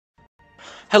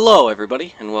Hello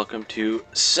everybody, and welcome to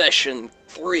Session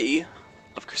 3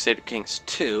 of Crusader Kings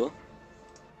 2.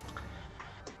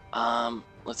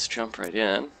 Let's jump right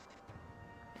in,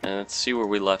 and let's see where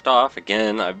we left off.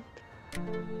 Again, I've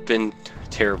been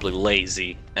terribly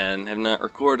lazy, and have not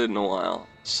recorded in a while,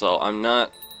 so I'm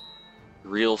not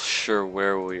real sure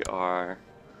where we are.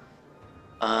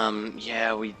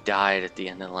 Yeah, we died at the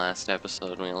end of the last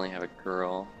episode, and we only have a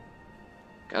girl.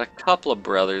 Got a couple of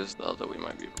brothers, though, that we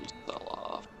might be able to sell off.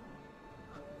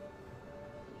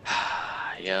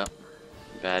 Yep.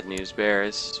 Bad news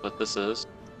bears is what this is.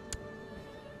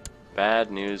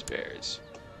 Bad news bears.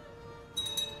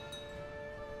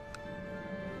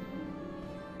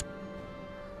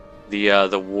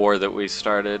 The war that we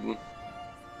started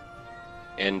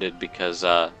ended because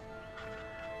it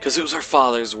was our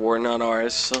father's war, not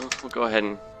ours, so we'll go ahead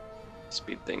and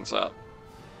speed things up.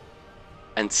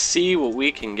 And see what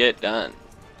we can get done.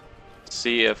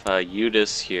 See if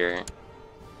Eudes here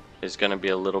is going to be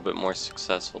a little bit more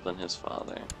successful than his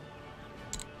father.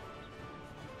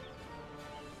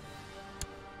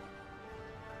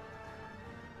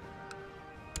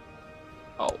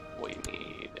 Oh, we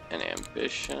need an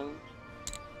ambition.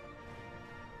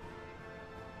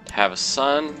 To have a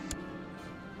son.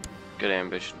 Good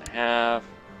ambition to have.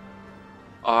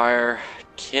 Our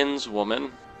kinswoman,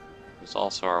 who's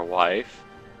also our wife.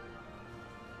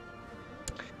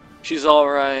 She's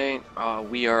alright.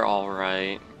 We are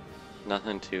alright.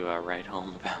 Nothing to write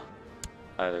home about,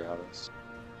 either of us.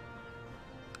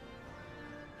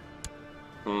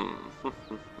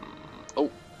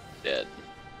 Oh, dead.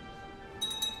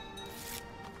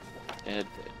 Dead.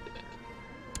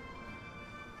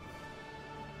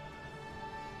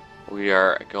 We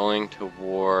are going to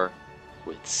war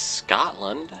with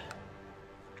Scotland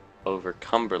over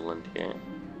Cumberland here.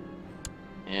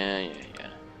 Yeah.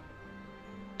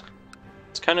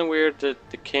 It's kind of weird that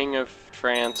the King of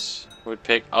France would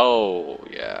pick... Oh,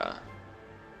 yeah.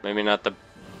 Maybe not the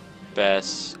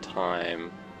best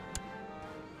time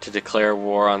to declare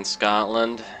war on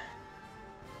Scotland.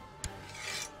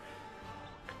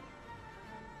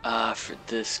 For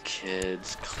this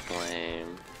kid's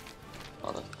claim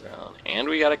on the throne. And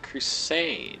we got a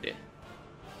crusade.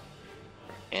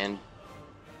 And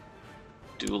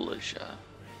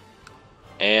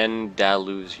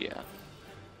Andalusia.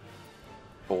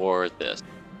 For this.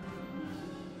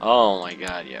 Oh my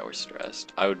god, yeah, we're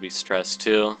stressed. I would be stressed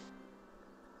too.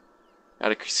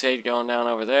 Got a crusade going down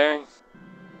over there.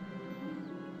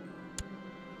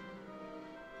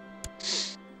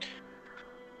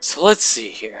 So let's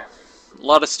see here. A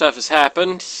lot of stuff has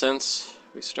happened since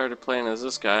we started playing as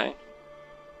this guy.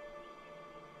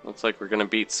 Looks like we're gonna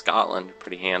beat Scotland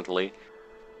pretty handily.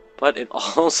 But it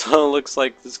also looks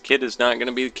like this kid is not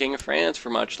gonna be the King of France for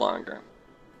much longer.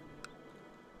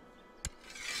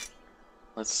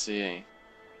 Let's see.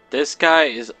 This guy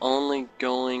is only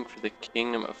going for the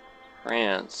Kingdom of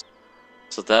France.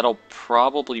 So that'll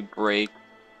probably break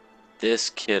this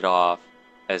kid off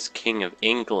as King of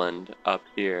England up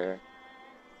here.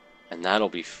 And that'll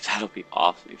be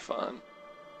awfully fun.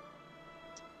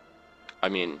 I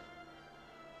mean,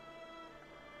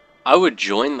 I would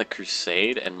join the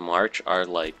crusade and march our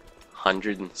like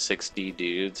 160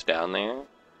 dudes down there.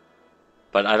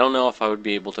 But I don't know if I would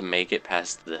be able to make it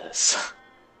past this.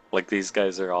 Like, these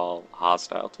guys are all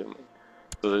hostile to me.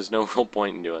 So there's no real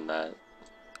point in doing that.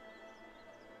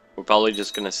 We're probably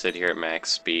just gonna sit here at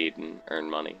max speed and earn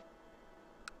money.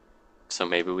 So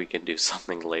maybe we can do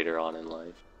something later on in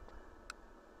life.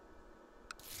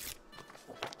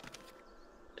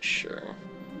 Sure.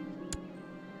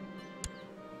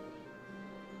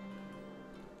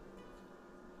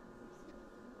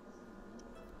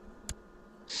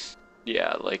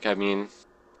 Yeah, like, I mean...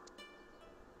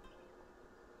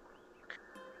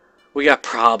 we got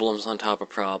problems on top of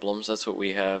problems, that's what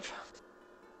we have.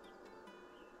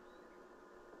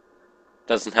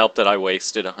 Doesn't help that I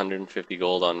wasted 150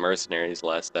 gold on mercenaries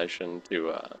last session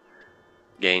to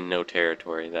gain no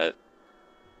territory. That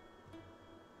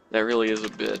really is a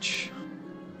bitch.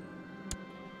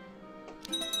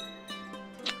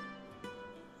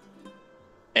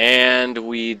 And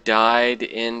we died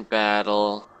in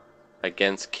battle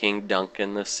against King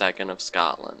Duncan II of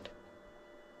Scotland.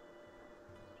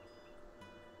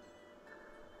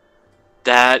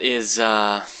 That is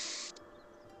not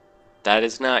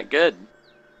good.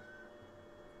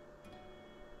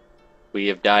 We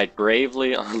have died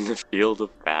bravely on the field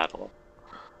of battle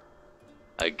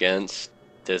against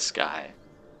this guy.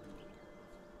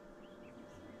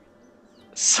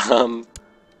 Some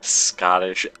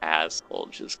Scottish asshole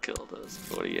just killed us.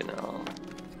 What do you know?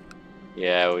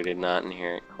 Yeah, we did not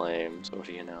inherit claims. What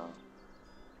do you know?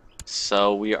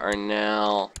 So we are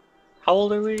now... How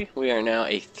old are we? We are now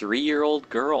a 3-year-old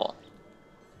girl.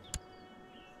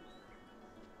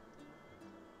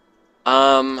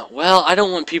 Well, I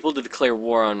don't want people to declare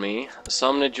war on me, so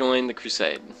I'm gonna join the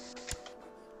Crusade.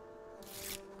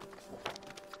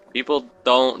 People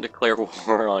don't declare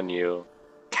war on you.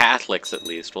 Catholics, at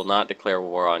least, will not declare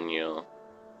war on you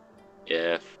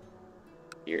if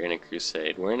you're in a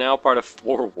crusade. We're now part of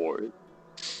 4 wars.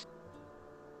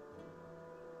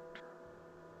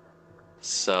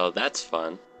 So that's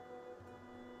fun.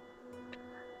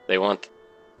 They want the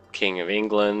King of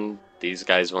England. These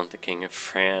guys want the King of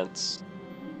France.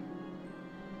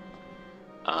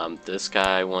 This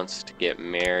guy wants to get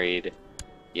married.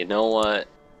 You know what?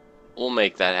 We'll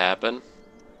make that happen.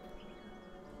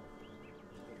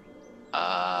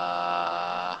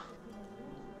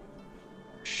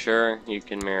 Sure, you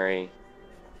can marry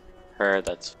her,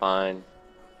 that's fine.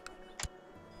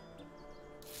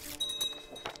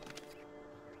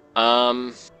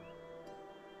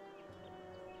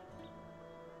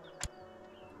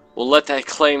 We'll let that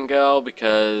claim go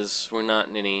because we're not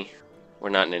in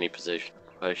any position to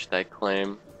push that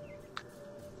claim.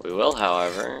 We will,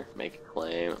 however, make a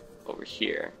claim over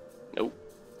here. Nope.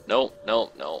 Nope,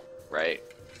 nope, nope. Right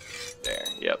there.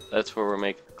 Yep, that's where we're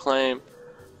making the claim.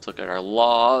 Let's look at our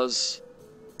laws.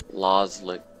 Laws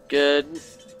look good.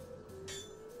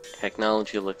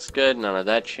 Technology looks good. None of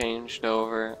that changed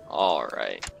over.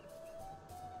 Alright.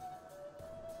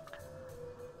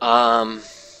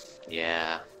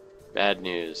 Yeah. Bad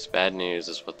news. Bad news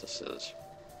is what this is.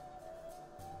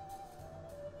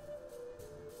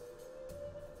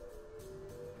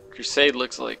 Crusade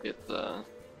looks like it's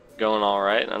going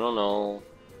alright. I don't know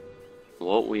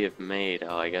what we have made.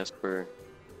 Oh, I guess we're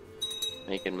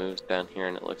making moves down here,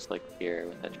 and it looks like here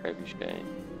with that trebuchet.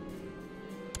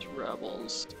 It's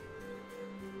rebels.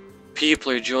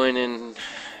 People are joining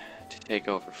to take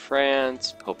over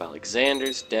France. Pope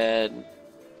Alexander's dead.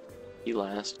 He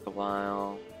lasted a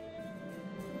while.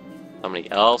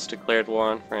 Somebody else declared war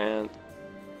on France.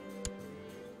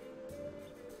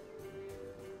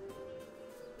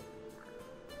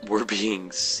 We're being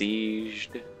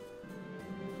sieged.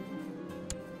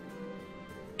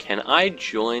 Can I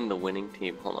join the winning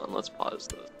team? Hold on, let's pause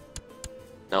this.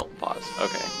 No, pause.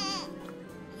 Okay.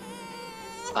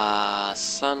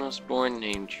 Son was born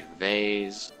named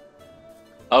Gervais.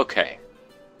 Okay.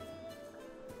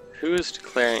 Who's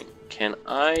declaring? Can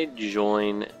I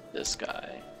join this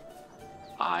guy?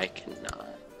 I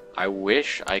cannot. I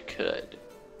wish I could.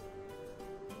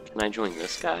 Can I join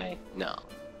this guy? No.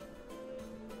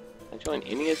 Can I join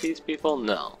any of these people?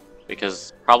 No.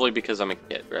 Probably because I'm a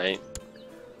kid, right?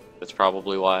 That's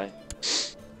probably why.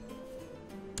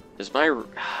 Does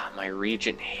my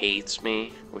regent hates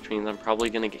me, which means I'm probably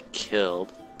gonna get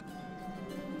killed.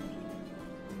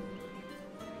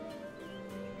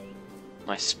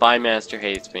 My spy master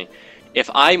hates me. If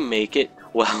I make it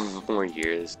 12 more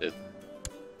years,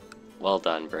 well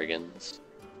done, brigands.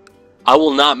 I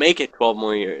will not make it 12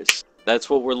 more years. That's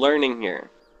what we're learning here.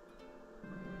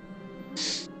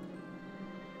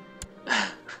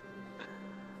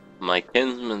 My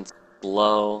kinsman's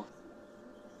slow,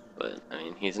 but I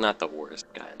mean, he's not the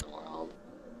worst guy in the world.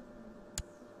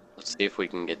 Let's see if we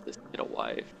can get this kid a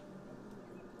wife.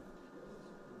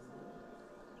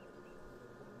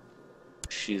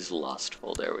 She's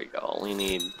lustful. There we go. We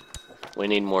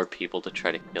need more people to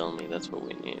try to kill me. That's what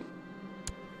we need.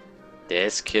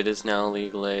 This kid is now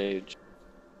legal age.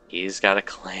 He's got a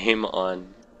claim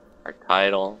on our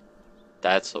title.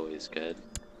 That's always good.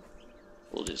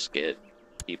 We'll just get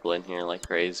people in here like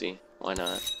crazy. Why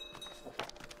not?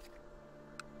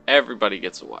 Everybody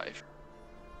gets a wife.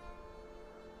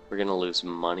 We're gonna lose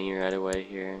money right away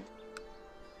here.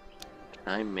 Can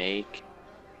I make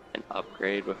an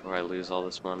upgrade before I lose all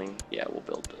this money? Yeah, we'll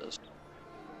build this.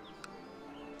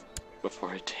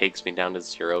 Before it takes me down to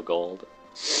 0 gold.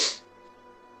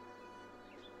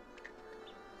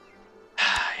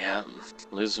 Yeah,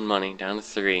 losing money, down to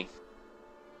 3.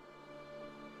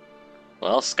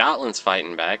 Well, Scotland's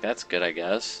fighting back, that's good, I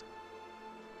guess.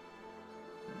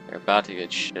 They're about to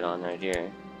get shit on right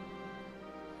here.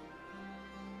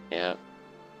 Yep.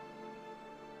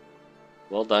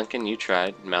 Well, Duncan, you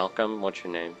tried. Malcolm, what's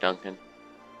your name? Duncan.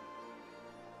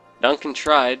 Duncan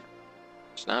tried.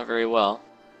 It's not very well.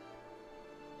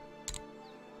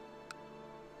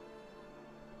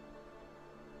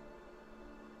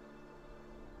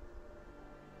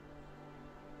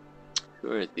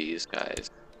 Who are these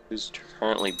guys? Who's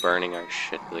currently burning our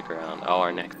shit to the ground? Oh,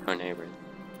 our next door neighbors.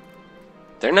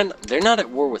 They're not at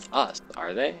war with us,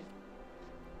 are they?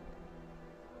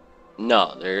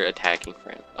 No, they're attacking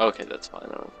France. Okay, that's fine.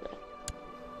 Okay.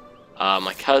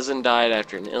 My cousin died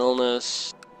after an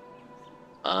illness.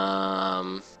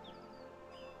 No,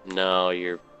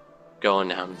 you're going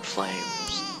down in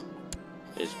flames.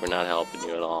 We're not helping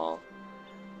you at all.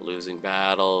 Losing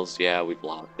battles, yeah, we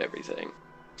blocked everything.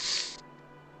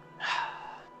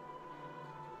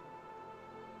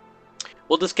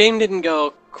 Well, this game didn't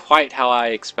go quite how I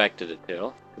expected it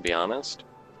to be honest.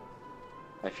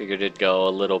 I figured it'd go a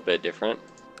little bit different.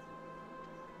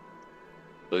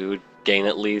 We would gain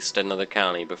at least another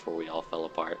county before we all fell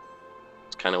apart.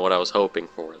 It's kind of what I was hoping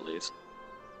for, at least.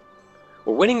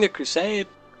 We're winning the Crusade!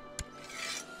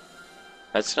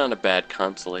 That's not a bad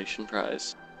consolation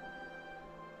prize.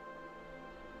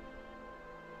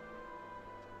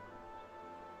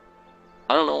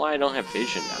 I don't know why I don't have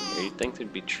vision down here. You'd think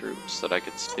there'd be troops that I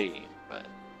could see, but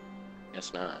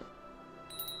guess not.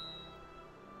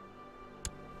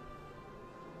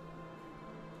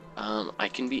 I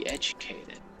can be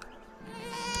educated.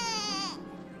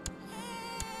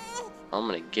 I'm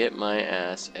gonna get my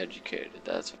ass educated.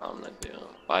 That's what I'm gonna do.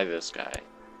 By this guy.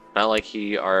 Not like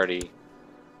he already...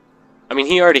 I mean,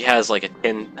 he already has like a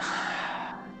 10...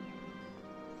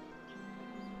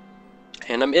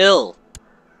 And I'm ill!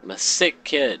 I'm a sick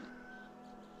kid.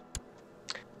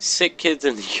 Sick kids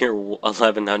in the year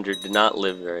 1100 did not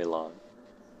live very long.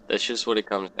 That's just what it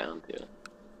comes down to.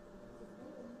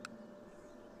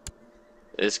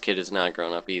 This kid is not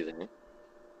grown up either.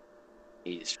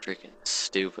 He's freaking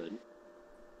stupid.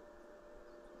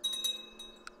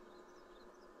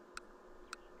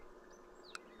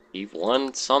 He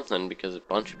won something because a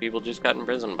bunch of people just got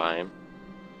imprisoned by him.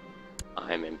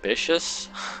 I'm ambitious.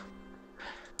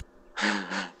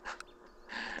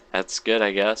 That's good,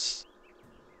 I guess.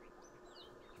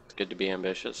 It's good to be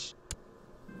ambitious.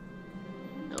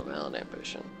 No valid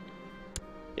ambition.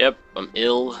 Yep, I'm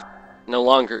ill. No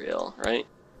longer ill, right?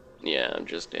 Yeah, I'm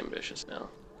just ambitious now.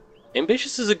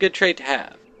 Ambitious is a good trait to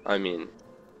have. I mean,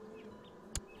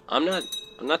 I'm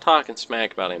not talking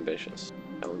smack about ambitious.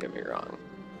 Don't get me wrong.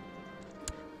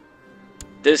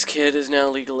 This kid is now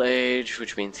legal age,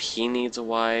 which means he needs a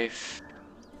wife.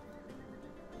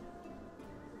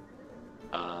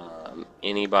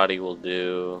 Anybody will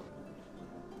do.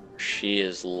 She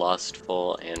is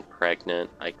lustful and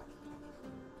pregnant.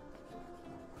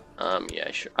 Yeah,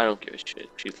 sure. I don't give a shit.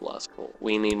 She's lustful.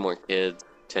 We need more kids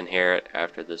to inherit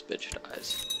after this bitch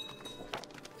dies.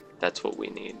 That's what we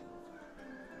need.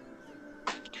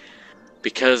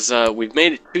 Because we've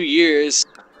made it 2 years,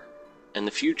 and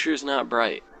the future is not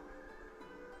bright.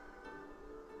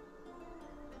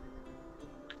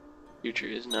 Future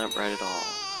is not bright at all.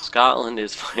 Scotland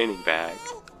is fighting back.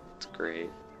 It's great.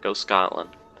 Go Scotland.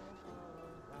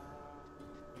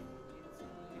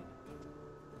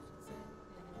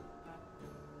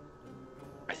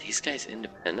 Are these guys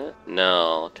independent?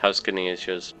 No. Tuscany is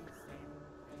just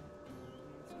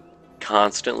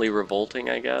constantly revolting,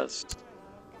 I guess,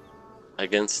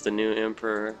 against the new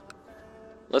emperor.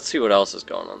 Let's see what else is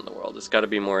going on in the world. It's got to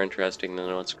be more interesting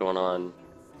than what's going on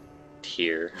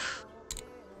here.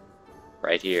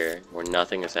 Right here, where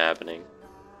nothing is happening.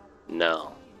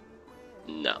 No.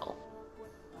 No.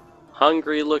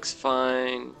 Hungary looks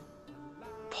fine.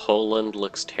 Poland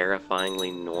looks terrifyingly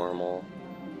normal.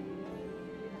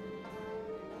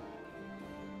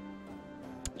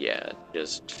 Yeah,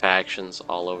 just factions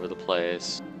all over the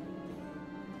place.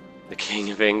 The King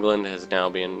of England has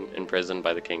now been imprisoned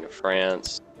by the King of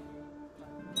France.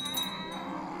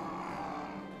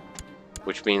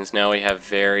 Which means now we have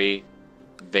very,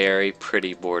 very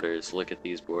pretty borders. Look at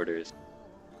these borders.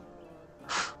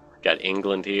 Got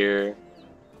England here.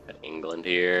 Got England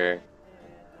here.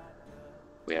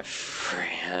 We have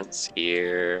France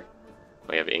here.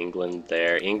 We have England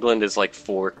there. England is like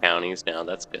 4 counties now.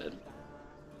 That's good.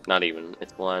 Not even.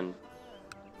 It's 1.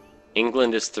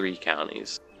 England is 3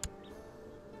 counties.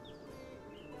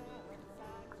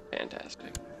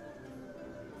 Fantastic.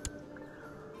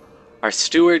 Our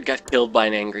steward got killed by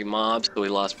an angry mob, so we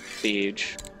lost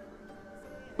prestige.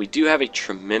 We do have a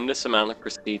tremendous amount of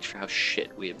prestige for how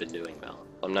shit we have been doing, though.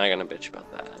 I'm not gonna bitch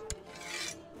about that.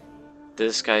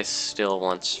 This guy still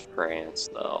wants France,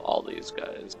 though. All these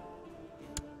guys.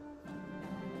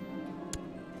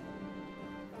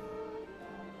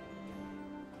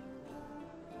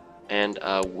 And,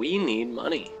 we need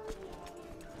money.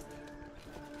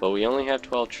 But we only have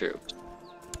 12 troops.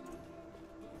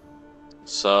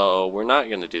 So, we're not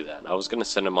gonna do that. I was gonna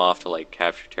send him off to, like,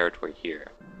 capture territory here.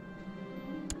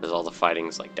 Because all the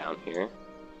fighting's, like, down here.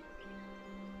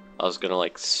 I was gonna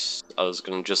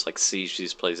just, like, siege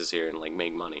these places here and, like,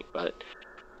 make money. But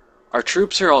our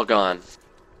troops are all gone.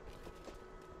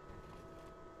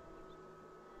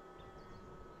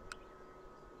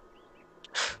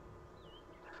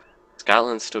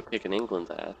 Scotland's still kicking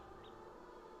England's ass.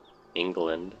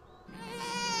 England.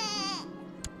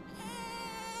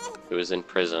 Who was in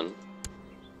prison.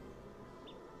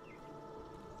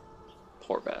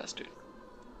 Poor bastard.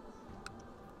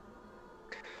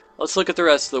 Let's look at the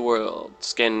rest of the world.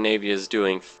 Scandinavia is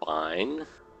doing fine.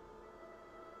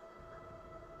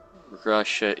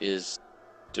 Russia is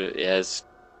as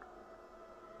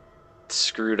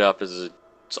screwed up as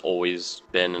it's always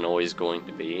been and always going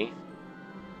to be.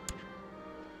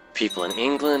 People in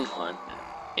England want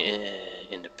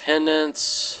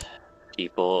independence.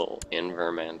 People in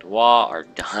Vermandois are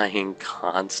dying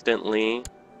constantly.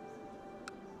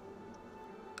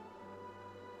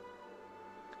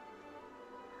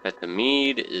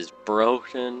 Mead is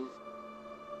broken.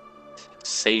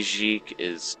 Sejik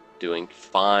is doing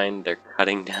fine. They're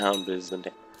cutting down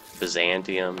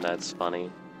Byzantium. That's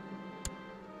funny.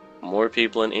 More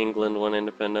people in England want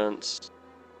independence.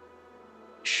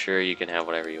 Sure, you can have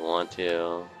whatever you want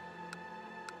to.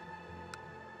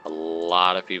 A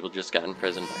lot of people just got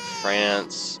imprisoned by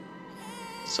France.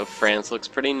 So France looks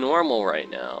pretty normal right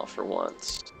now, for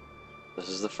once. This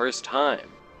is the first time.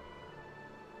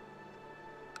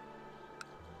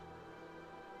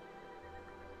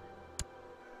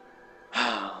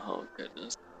 Oh,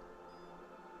 goodness.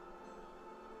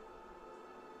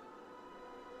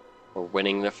 We're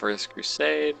winning the first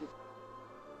crusade.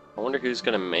 I wonder who's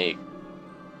gonna make...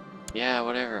 Yeah,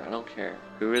 whatever, I don't care.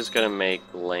 Who is gonna make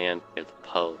land near the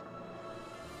Pope?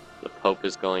 The Pope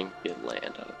is going to get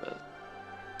land out of it.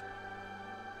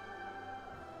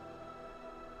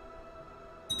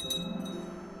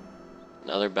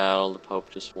 Another battle, the Pope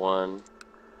just won.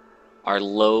 Our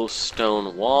low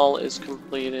stone wall is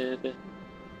completed.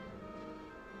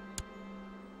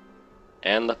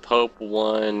 And the Pope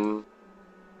won...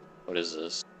 What is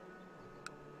this?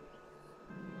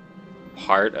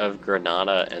 Part of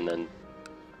Granada and then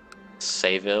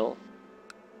Seville.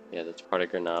 Yeah, that's part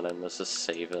of Granada and this is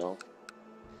Seville.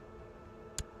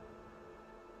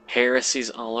 Heresies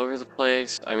all over the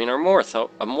place. I mean, our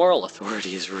moral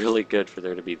authority is really good for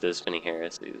there to be this many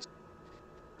heresies.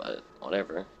 But,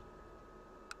 whatever.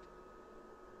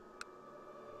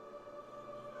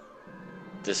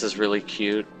 This is really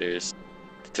cute. There's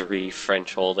 3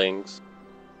 French holdings.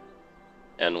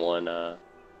 And one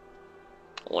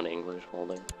English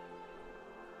holding.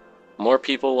 More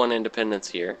people want independence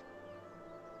here.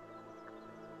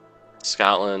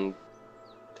 Scotland,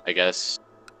 I guess,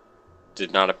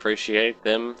 did not appreciate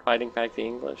them fighting back the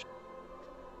English.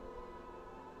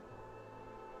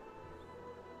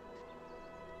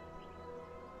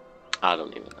 I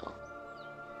don't even know.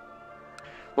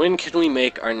 When can we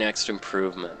make our next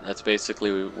improvement? That's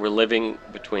basically, we're living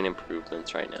between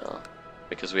improvements right now.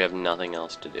 Because we have nothing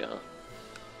else to do.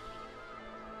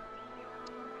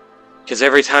 Because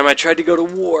every time I tried to go to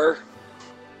war,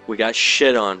 we got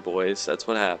shit on, boys. That's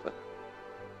what happened.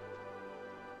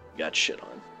 We got shit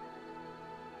on.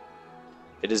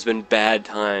 It has been bad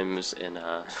times in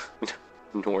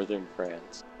northern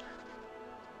France.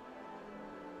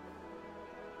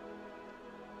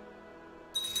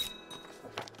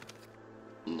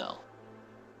 No.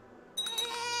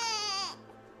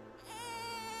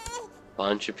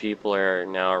 Bunch of people are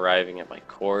now arriving at my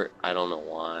court. I don't know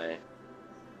why.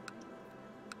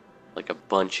 Like a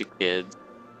bunch of kids.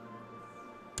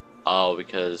 Oh,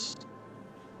 because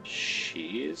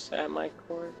she's at my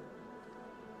court?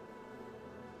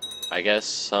 I guess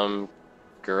some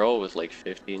girl with like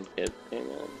 15 kids came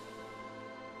in.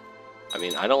 I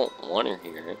mean, I don't want her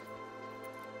here.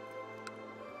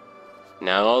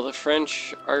 Now all the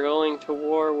French are going to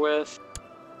war with...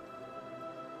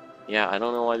 Yeah, I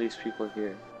don't know why these people are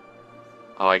here.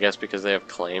 Oh, I guess because they have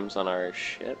claims on our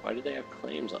shit? Why do they have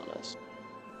claims on us?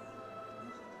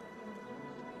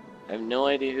 I have no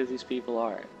idea who these people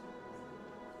are.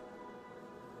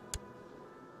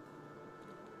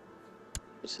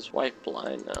 Is his wife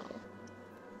blind now?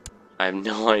 I have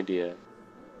no idea.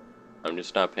 I'm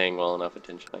just not paying well enough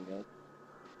attention, I guess.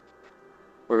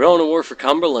 We're going to war for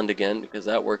Cumberland again, because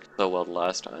that worked so well the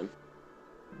last time.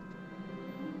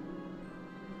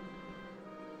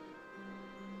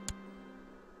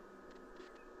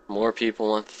 More people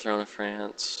want the throne of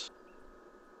France.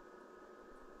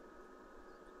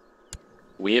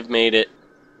 We have made it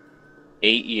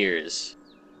 8 years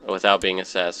without being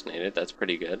assassinated. That's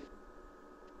pretty good.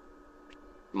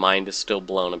 Mind is still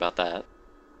blown about that.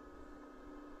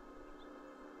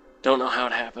 Don't know how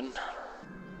it happened.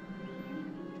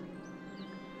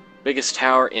 Biggest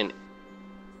tower in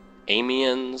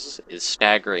Amiens is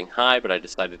staggering high, but I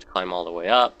decided to climb all the way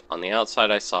up. On the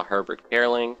outside I saw Herbert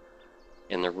caroling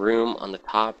in the room on the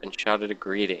top and shouted a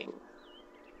greeting.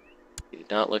 You do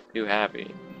not look too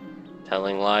happy.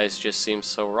 Telling lies just seems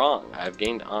so wrong. I've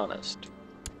gained honest.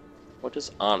 What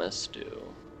does honest do?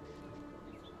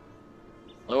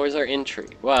 Lowers our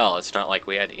intrigue. Well, it's not like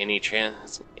we had any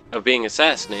chance of being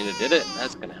assassinated, did it?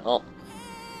 That's gonna help.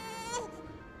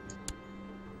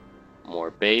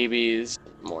 More babies,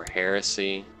 more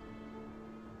heresy.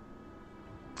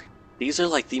 These are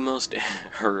like the most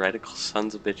heretical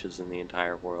sons of bitches in the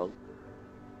entire world.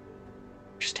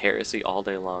 Just heresy all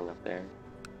day long up there.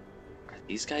 Are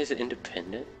these guys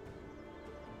independent?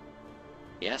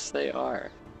 Yes, they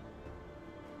are.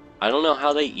 I don't know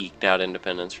how they eked out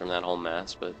independence from that whole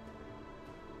mess, but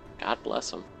God bless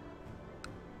them.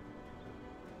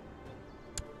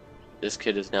 This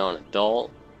kid is now an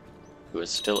adult who is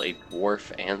still a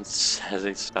dwarf and has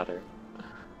a stutter,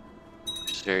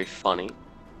 which is very funny.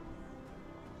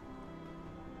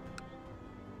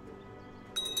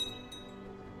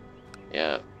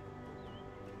 Yeah.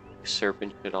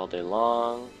 Serpent shit all day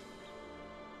long.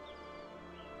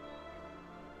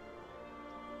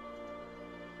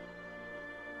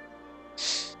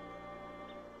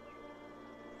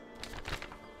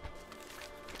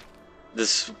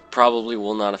 This probably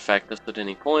will not affect us at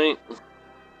any point.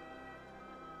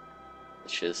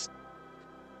 It's just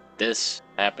this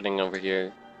happening over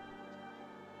here.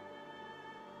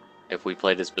 If we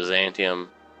played as Byzantium,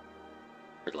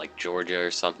 or like Georgia or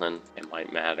something, it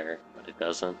might matter, but it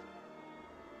doesn't.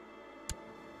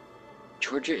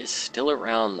 Georgia is still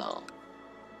around though,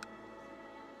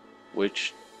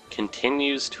 which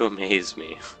continues to amaze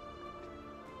me.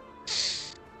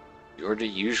 Georgia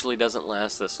usually doesn't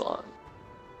last this long.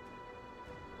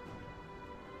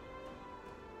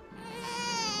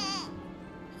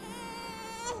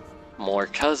 More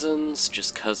cousins,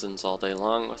 just cousins all day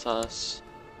long with us.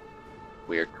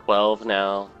 We are 12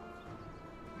 now.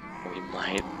 We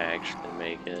might actually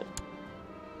make it.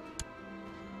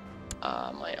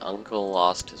 My uncle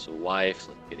lost his wife.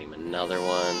 Let's get him another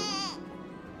one.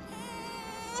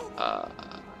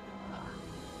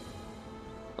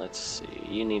 Let's see.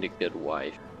 You need a good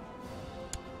wife.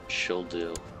 She'll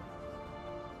do.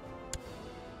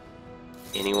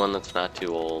 Anyone that's not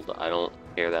too old. I don't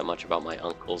care that much about my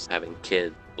uncles having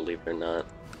kids, believe it or not.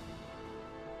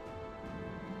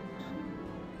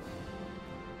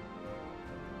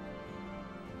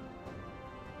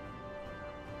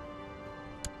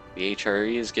 The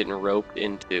HRE is getting roped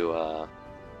into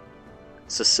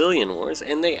Sicilian wars,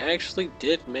 and they actually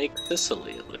did make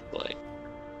Sicily, it looked like.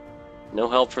 No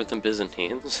help from the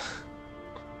Byzantines.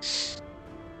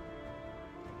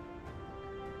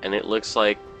 And it looks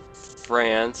like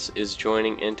France is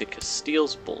joining into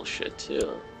Castile's bullshit,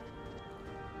 too.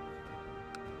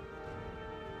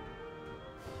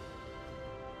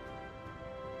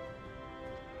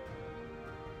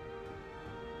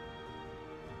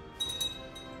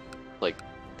 Like,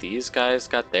 these guys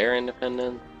got their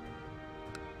independence?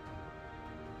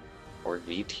 Or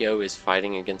Vitio is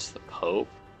fighting against the Pope?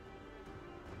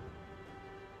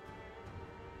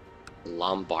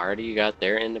 Lombardy got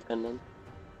their independence?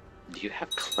 Do you have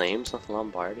claims on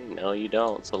Lombardy? No, you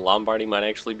don't. So Lombardy might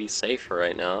actually be safer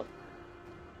right now.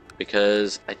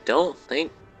 Because I don't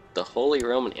think the Holy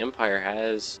Roman Empire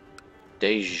has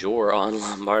de jure on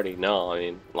Lombardy. No, I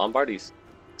mean, Lombardy's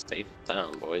safe and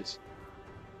sound, boys.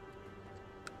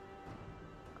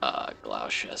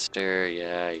 Gloucester,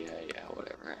 yeah,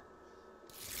 whatever.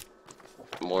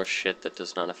 More shit that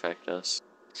does not affect us.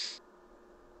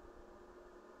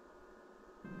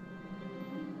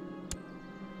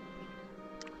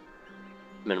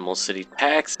 Minimal city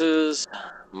taxes,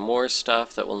 more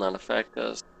stuff that will not affect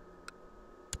us.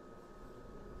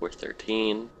 We're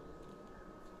 13.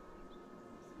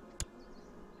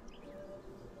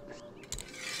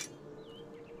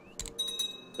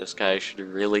 This guy should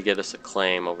really get us a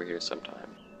claim over here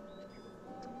sometime.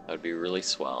 That would be really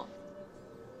swell.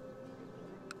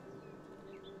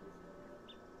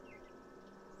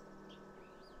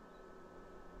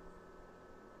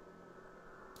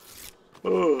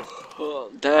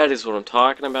 Oh, that is what I'm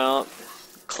talking about.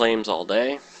 Claims all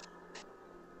day.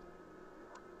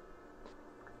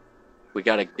 We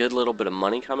got a good little bit of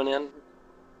money coming in,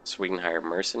 so we can hire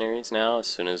mercenaries now as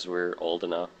soon as we're old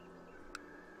enough.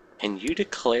 Can you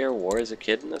declare war as a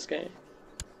kid in this game?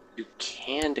 You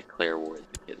can declare war as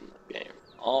a kid in this game.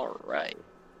 Alright.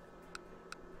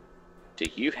 Do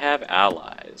you have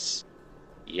allies?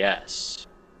 Yes.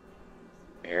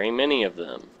 Very many of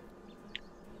them.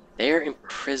 They're in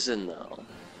prison, though.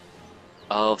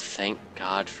 Oh, thank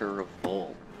God for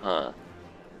revolt, huh?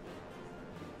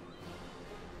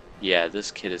 Yeah,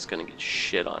 this kid is gonna get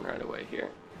shit on right away here.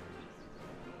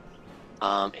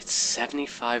 It's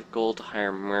 75 gold to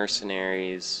hire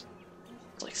mercenaries.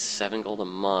 It's like 7 gold a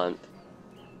month.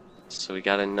 So we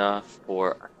got enough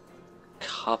for a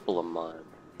couple of months.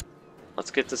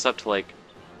 Let's get this up to like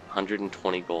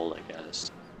 120 gold, I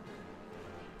guess.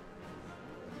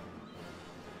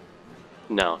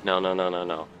 No.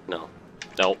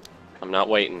 Nope. I'm not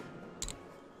waiting.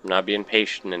 I'm not being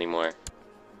patient anymore.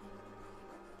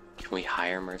 Can we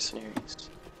hire mercenaries?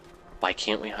 Why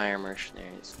can't we hire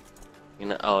mercenaries? You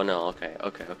know, oh no, okay.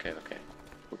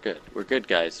 We're good. We're good,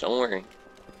 guys. Don't worry.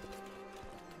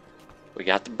 We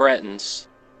got the Bretons.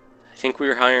 I think we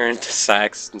were hiring the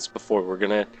Saxons before. We're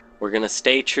gonna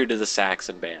stay true to the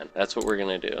Saxon band. That's what we're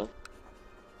gonna do.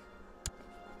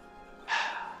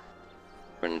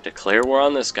 We're gonna declare war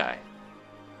on this guy.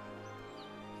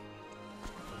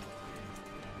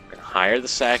 We're gonna hire the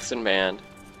Saxon band.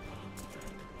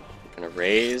 We're gonna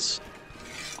raise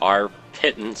our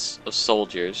pittance of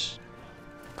soldiers.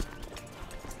 We're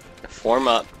gonna form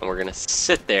up, and we're gonna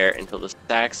sit there until the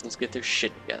Saxons get their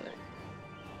shit together.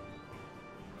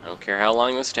 I don't care how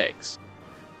long this takes.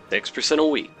 6% a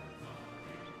week.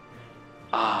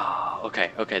 Ah,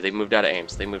 okay. They moved out of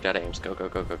Ames. Go.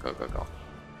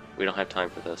 We don't have time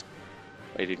for this.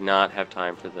 We do not have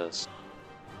time for this.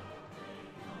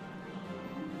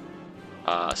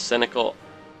 Cynical.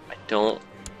 I don't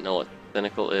know what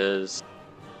cynical is.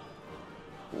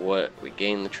 What we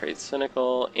gain the trait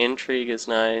cynical. Intrigue is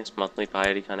nice. Monthly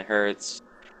piety kind of hurts.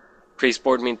 Priest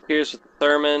bored me in tears with the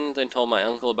sermon, then told my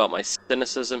uncle about my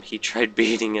cynicism. He tried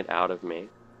beating it out of me.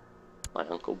 My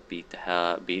uncle beat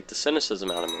the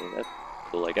cynicism out of me. That's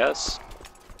cool, I guess.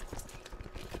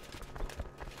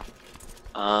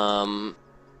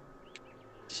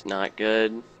 It's not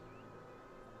good.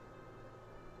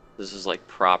 This is like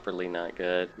properly not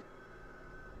good.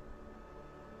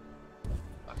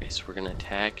 Okay, so we're gonna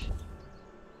attack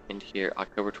into here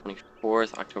October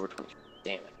 24th, October 20th.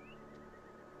 Damn it.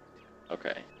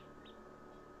 Okay.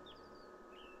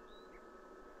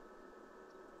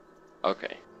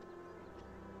 Okay.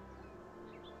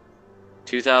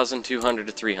 2,200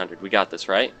 to 300. We got this,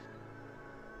 right?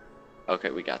 Okay,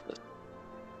 we got this.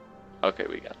 Okay,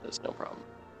 we got this. No problem.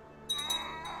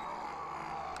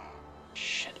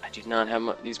 Shit, I do not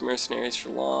have these mercenaries for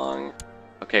long.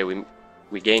 Okay, we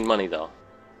gained money though.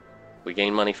 We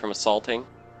gained money from assaulting.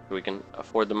 So we can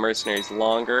afford the mercenaries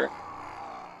longer.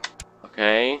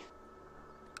 Okay.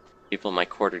 People in my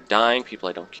court are dying. People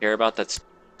I don't care about. That's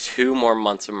 2 more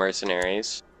months of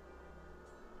mercenaries.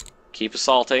 Keep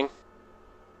assaulting.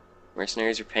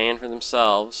 Mercenaries are paying for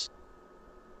themselves.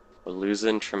 We're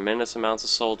losing tremendous amounts of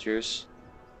soldiers.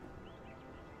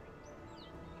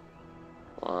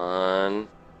 One.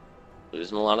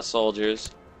 Losing a lot of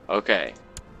soldiers. Okay.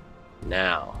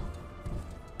 Now.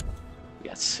 We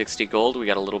got 60 gold. We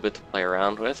got a little bit to play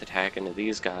around with. Attack into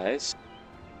these guys.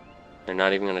 They're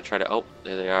not even going to try to... Oh,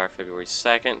 there they are. February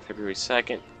 2nd. February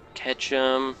 2nd. Catch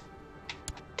them.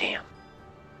 Damn.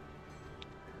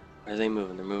 Where are they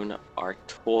moving? They're moving to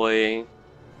Artois.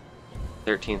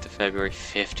 13th of February.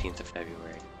 15th of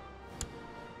February.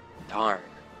 Darn.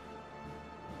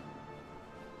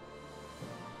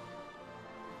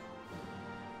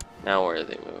 Now where are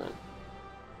they moving?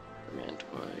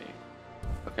 Artois.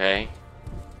 Okay.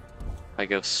 If I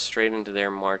go straight into there,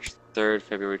 March 3rd,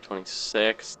 February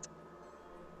 26th.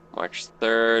 March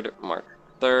 3rd, March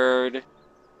 3rd.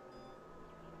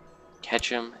 Catch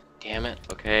him. Damn it.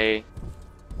 Okay.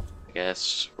 I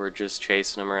guess we're just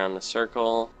chasing him around the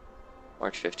circle.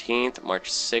 March 15th,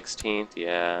 March 16th,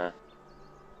 yeah.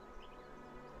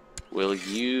 Will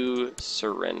you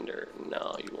surrender?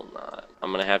 No, you will not.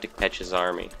 I'm gonna have to catch his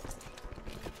army.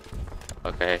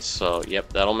 Okay, so, yep,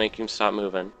 that'll make him stop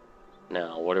moving.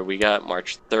 Now, what do we got?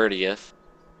 March 30th.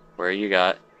 Where you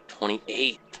got?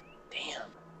 28th. Damn.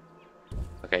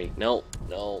 Okay, no,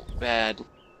 bad.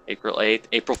 April 8th,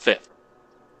 April 5th.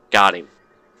 Got him.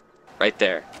 Right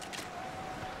there.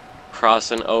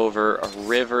 Crossing over a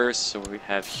river, so we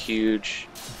have huge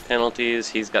penalties.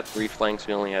 He's got 3 flanks,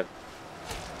 we only have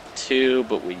 2,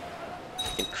 but we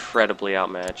incredibly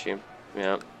outmatch him.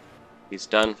 Yep. He's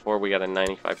done for. We got a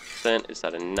 95%. Is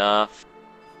that enough?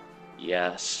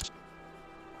 Yes.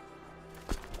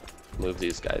 Move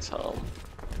these guys home.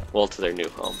 Well, to their new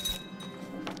home.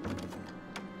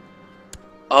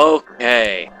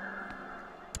 Okay.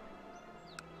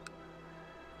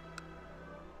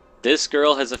 This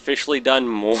girl has officially done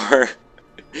more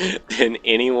than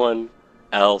anyone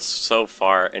else so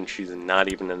far, and she's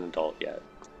not even an adult yet.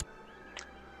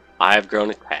 I've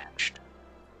grown attached.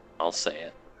 I'll say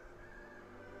it.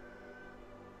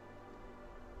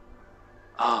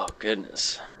 Oh,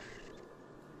 goodness.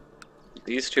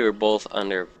 These two are both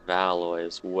under Valois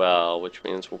as well, which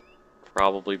means we'll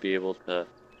probably be able to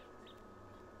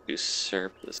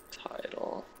usurp this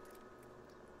title.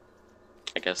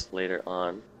 I guess later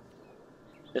on.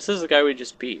 This is the guy we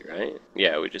just beat, right?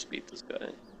 Yeah, we just beat this guy.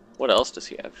 What else does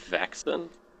he have? Vexen?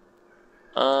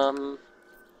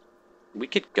 We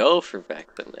could go for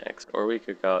Vexen next, or we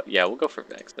could go... Yeah, we'll go for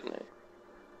Vexen next.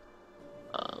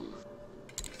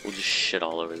 We'll just shit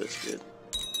all over this dude.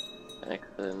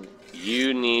 Vexen.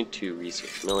 You need to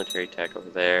research military tech over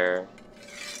there.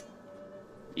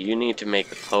 You need to make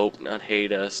the Pope not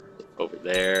hate us over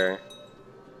there.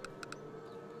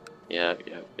 Yep.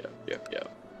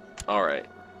 Alright.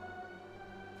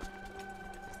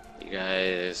 You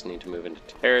guys need to move into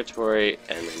territory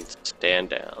and then stand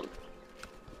down.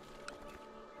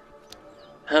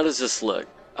 How does this look?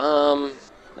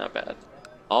 Not bad.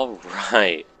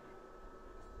 Alright.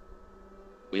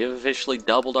 We have officially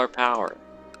doubled our power.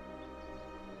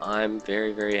 I'm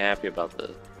very, very happy about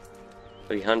this.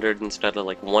 300 instead of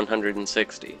like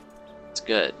 160. It's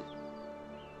good.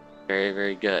 Very,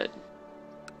 very good.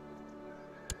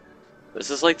 This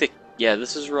is like the... Yeah,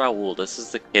 this is Raoul. This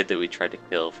is the kid that we tried to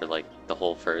kill for like the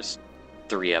whole first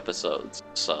 3 episodes.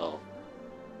 So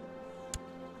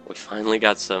we finally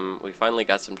got some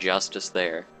justice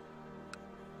there.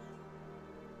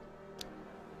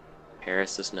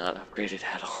 Paris is not upgraded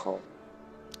at all.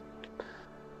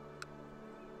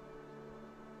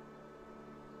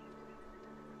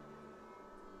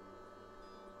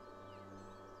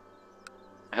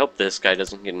 I hope this guy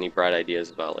doesn't get any bright ideas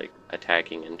about like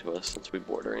attacking into us since we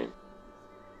border him.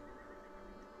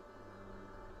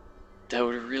 That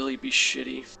would really be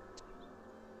shitty.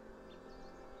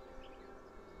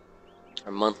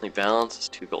 Our monthly balance is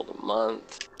 2 gold a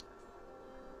month.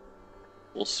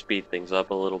 We'll speed things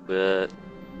up a little bit.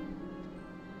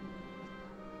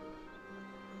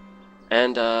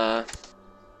 And, I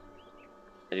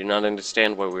do not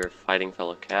understand why we're fighting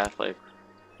fellow Catholics.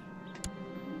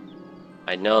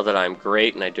 I know that I'm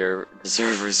great and I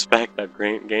deserve respect. I've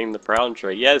gained the proud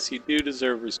trait. Yes, you do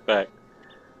deserve respect.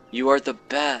 You are the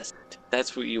best.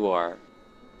 That's what you are.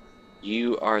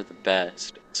 You are the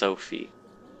best. Sophie.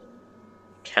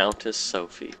 Countess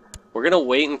Sophie. We're gonna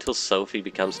wait until Sophie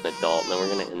becomes an adult and then we're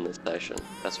gonna end this session.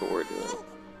 That's what we're doing.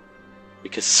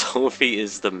 Because Sophie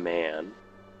is the man.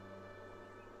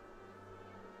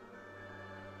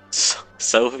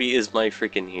 Sophie is my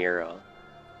freaking hero.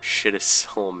 Shit is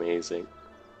so amazing.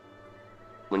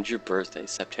 When's your birthday?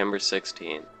 September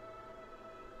 16th.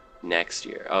 Next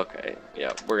year. Okay.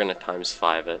 Yeah, we're gonna times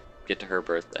 5 it. Get to her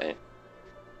birthday.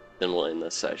 Then we'll end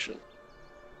this session.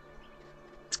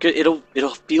 It's good.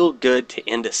 It'll feel good to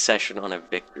end a session on a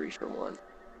victory for one.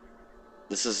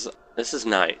 This is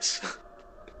nice.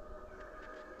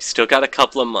 Still got a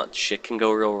couple of months. Shit can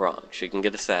go real wrong. She can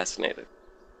get assassinated.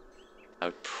 I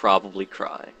would probably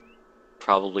cry.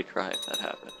 Probably cry if that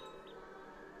happened.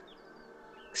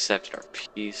 Accepted our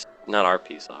peace. Not our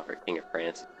peace offer. King of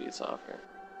France's peace offer.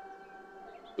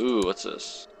 Ooh, what's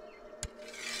this?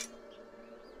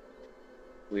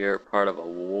 We are part of a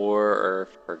war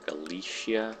for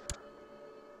Galicia.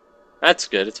 That's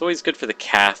good. It's always good for the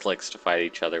Catholics to fight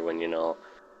each other when, you know,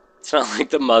 it's not like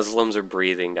the Muslims are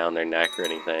breathing down their neck or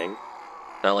anything.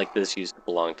 Not like this used to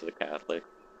belong to the Catholics.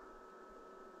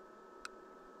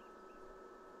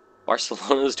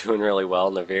 Barcelona's doing really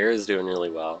well. Navarre is doing really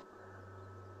well.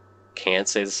 Can't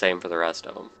say the same for the rest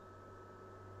of them.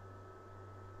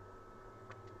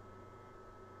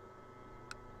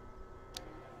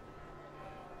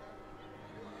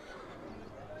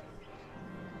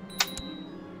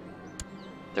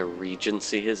 The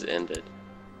Regency has ended.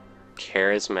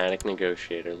 Charismatic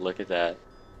negotiator. Look at that.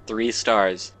 3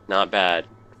 stars. Not bad.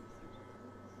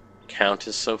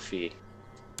 Countess Sophie.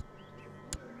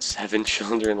 7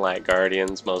 children lack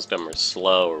guardians. Most of them are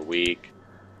slow or weak.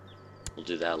 We'll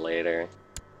do that later.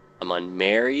 I'm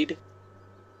unmarried.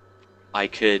 I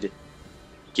could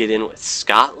get in with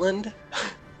Scotland.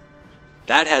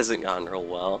 That hasn't gone real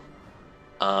well.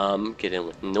 Get in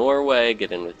with Norway,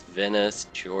 get in with Venice,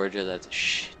 Georgia, that's a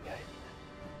shitty idea.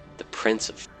 The Prince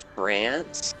of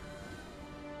France?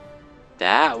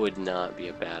 That would not be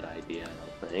a bad idea, I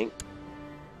don't think.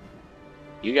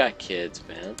 You got kids,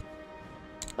 man.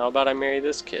 How about I marry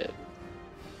this kid?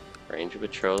 Arrange a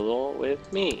betrothal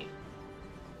with me.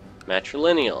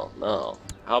 Matrilineal, no.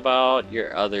 How about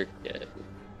your other kid?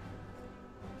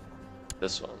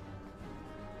 This one.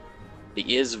 There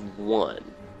is one.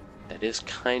 That is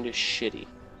kind of shitty.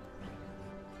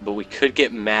 But we could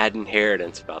get mad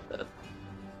inheritance about this.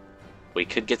 We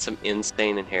could get some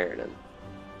insane inheritance.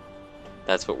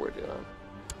 That's what we're doing.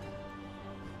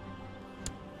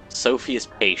 Sophie is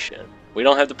patient. We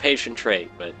don't have the patient trait,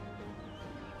 but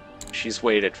she's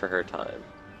waited for her time.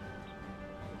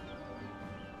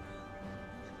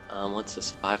 What's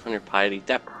this? 500 piety.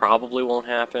 That probably won't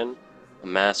happen.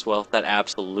 Amass wealth. That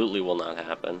absolutely will not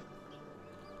happen.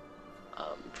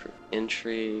 Improve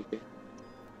intrigue.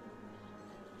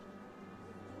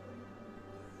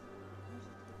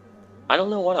 I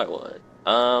don't know what I want.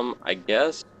 I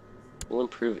guess we'll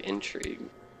improve intrigue.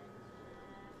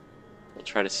 We'll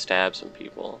try to stab some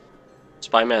people.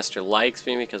 Spymaster likes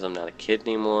me because I'm not a kid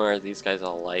anymore. These guys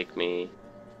all like me.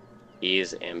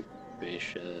 He's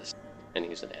ambitious. And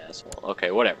he's an asshole.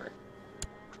 Okay, whatever.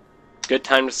 Good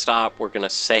time to stop. We're gonna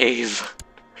save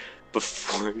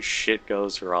before shit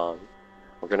goes wrong.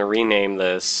 We're gonna rename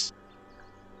this.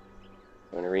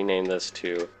 I'm gonna rename this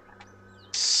to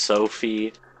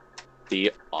Sophie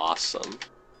the Awesome.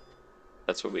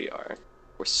 That's what we are.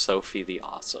 We're Sophie the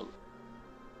Awesome.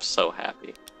 I'm so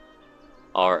happy.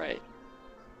 Alright.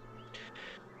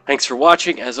 Thanks for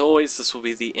watching. As always, this will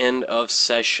be the end of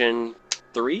session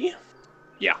 3.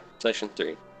 Yeah, session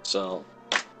 3. So,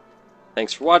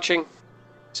 thanks for watching.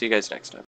 See you guys next time.